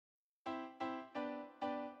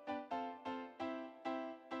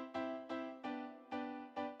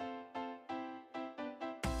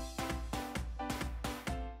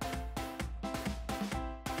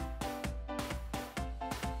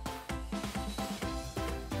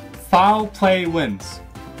foul play wins.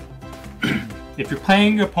 If you're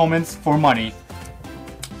playing your opponents for money,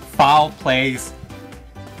 foul plays,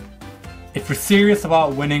 if you're serious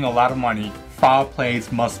about winning a lot of money, foul plays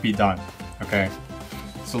must be done. Okay,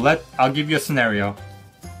 so I'll give you a scenario.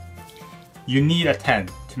 You need a 10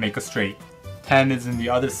 to make a straight. 10 is in the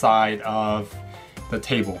other side of the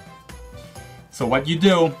table. So what you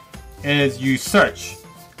do is you search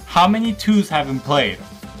how many 2s have been played,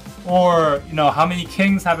 or how many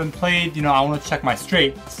kings have been played. I want to check my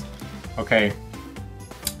straights. Okay,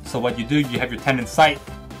 so what you do, you have your 10 in sight,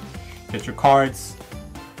 get your cards,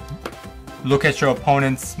 look at your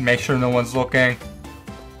opponents, make sure no one's looking,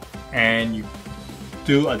 and you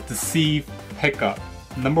do a deceive pickup.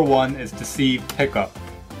 Number 1 is deceive pickup.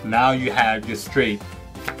 Now you have your straight.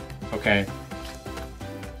 Okay,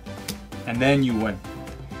 and then you win.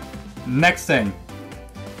 Next thing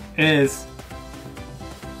is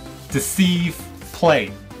deceive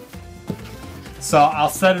play. So I'll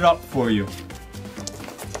set it up for you.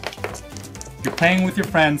 You're playing with your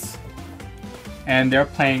friends and they're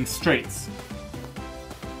playing straights,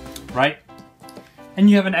 right? And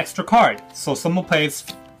you have an extra card. So someone plays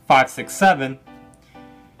 5, 6, 7.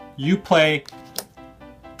 You play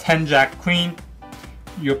 10, Jack, Queen.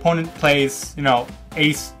 Your opponent plays,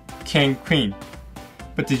 Ace, King, Queen.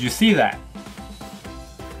 But did you see that?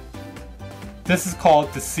 This is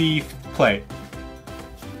called deceive play.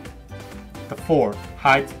 The 4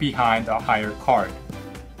 hides behind a higher card.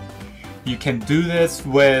 You can do this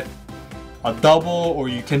with a double, or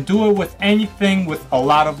you can do it with anything with a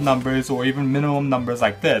lot of numbers or even minimum numbers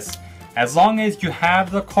like this. As long as you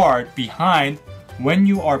have the card behind when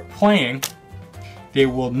you are playing, they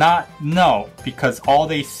will not know because all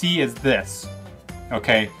they see is this.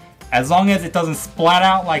 Okay, as long as it doesn't splat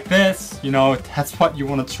out like this, that's what you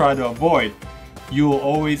want to try to avoid. You will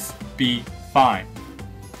always be fine.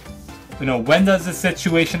 When does this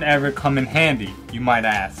situation ever come in handy, you might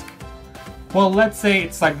ask? Well, let's say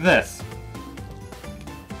it's like this.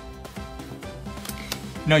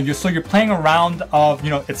 So you're playing a round of,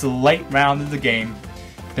 it's a late round of the game.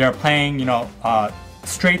 They're playing,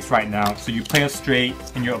 straights right now. So you play a straight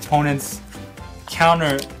and your opponents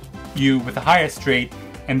counter you with a higher straight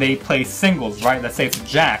and they play singles, right? Let's say it's a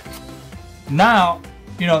jack. Now,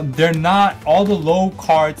 they're not, all the low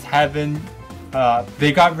cards haven't,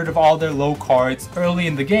 they got rid of all their low cards early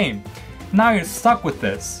in the game. Now you're stuck with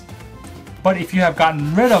this. But if you have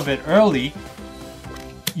gotten rid of it early,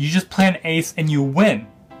 you just play an ace and you win.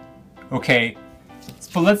 Okay,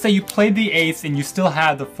 so let's say you played the ace and you still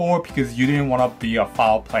have the 4 because you didn't want to be a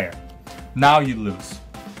foul player. Now you lose,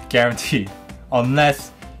 guaranteed,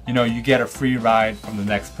 unless you get a free ride from the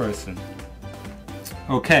next person.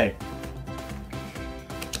 Okay,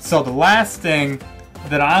 so the last thing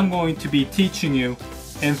that I'm going to be teaching you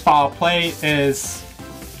in foul play is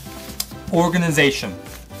organization,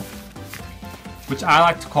 which I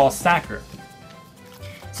like to call stacker.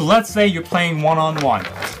 So let's say you're playing one-on-one,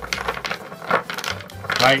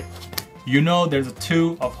 right? There's a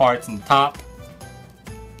 2 of hearts on the top,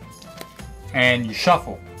 and you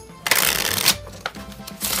shuffle.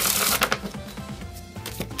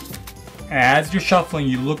 And as you're shuffling,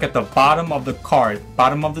 you look at the bottom of the card,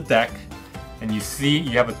 bottom of the deck, and you see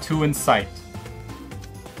you have a 2 in sight.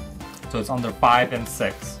 So it's under 5 and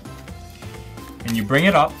 6. And you bring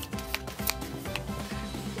it up.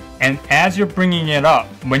 And as you're bringing it up,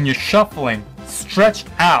 when you're shuffling, stretch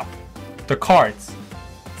out the cards.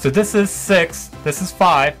 So this is 6, this is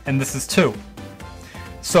 5, and this is 2.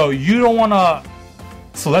 So you don't want to,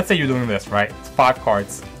 so let's say you're doing this, right? It's 5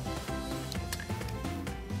 cards.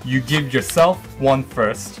 You give yourself 1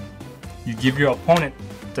 first. You give your opponent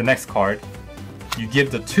the next card. You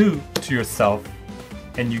give the 2 to yourself.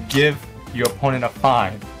 And you give your opponent a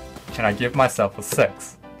 5. And I give myself a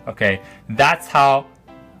 6. Okay, that's how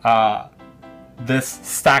this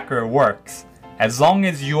stacker works. As long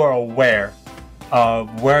as you are aware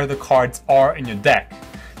of where the cards are in your deck.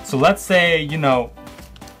 So let's say you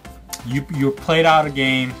played out a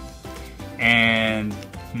game and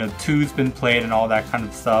 2's been played and all that kind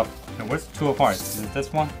of stuff. Where's the 2 of hearts? Is it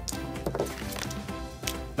this one?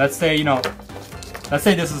 Let's say let's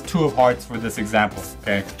say this is 2 of hearts for this example,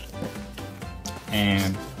 okay?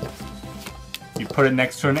 And you put it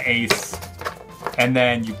next to an ace. And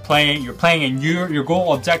then you're playing, and your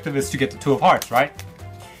goal objective is to get the 2 of hearts, right?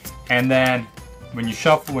 And then when you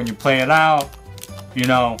shuffle, when you play it out,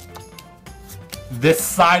 this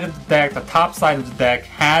side of the deck, the top side of the deck,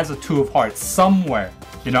 has a 2 of hearts somewhere.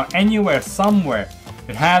 Anywhere, somewhere,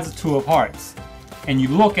 it has a 2 of hearts. And you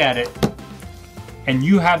look at it, and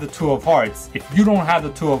you have the two of hearts, if you don't have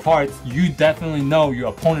the two of hearts, you definitely know your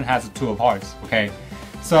opponent has the two of hearts, okay?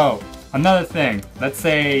 So another thing, let's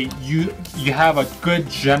say you have a good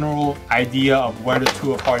general idea of where the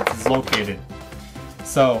two of hearts is located.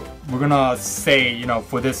 So we're gonna say, you know,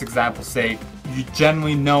 for this example's sake, you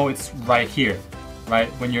generally know it's right here, right?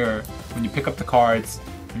 When you pick up the cards,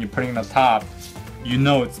 when you're putting it on top, you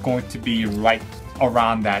know it's going to be right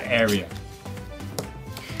around that area.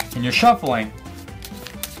 And you're shuffling,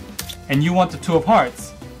 and you want the two of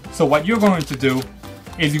hearts. So what you're going to do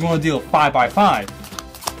is you're going to deal 5 by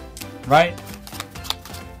 5, right?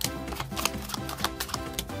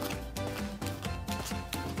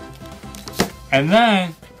 And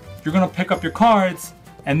then you're going to pick up your cards,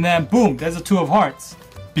 and then boom, there's a two of hearts.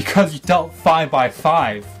 Because you dealt 5 by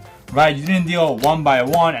 5, right? You didn't deal 1 by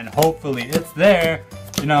 1 and hopefully it's there.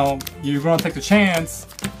 You know, you're going to take the chance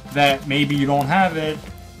that maybe you don't have it,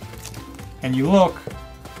 and you look,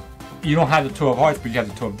 you don't have the two of hearts, but you have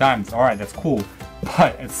the two of diamonds. Alright, that's cool,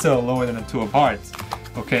 but it's still lower than the two of hearts.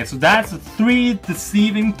 Okay, so that's the 3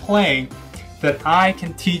 deceiving play that I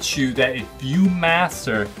can teach you that if you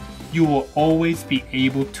master, you will always be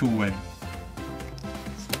able to win.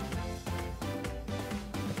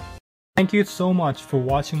 Thank you so much for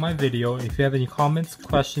watching my video. If you have any comments,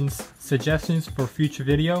 questions, suggestions for future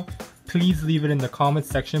video, please leave it in the comment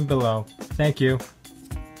section below. Thank you.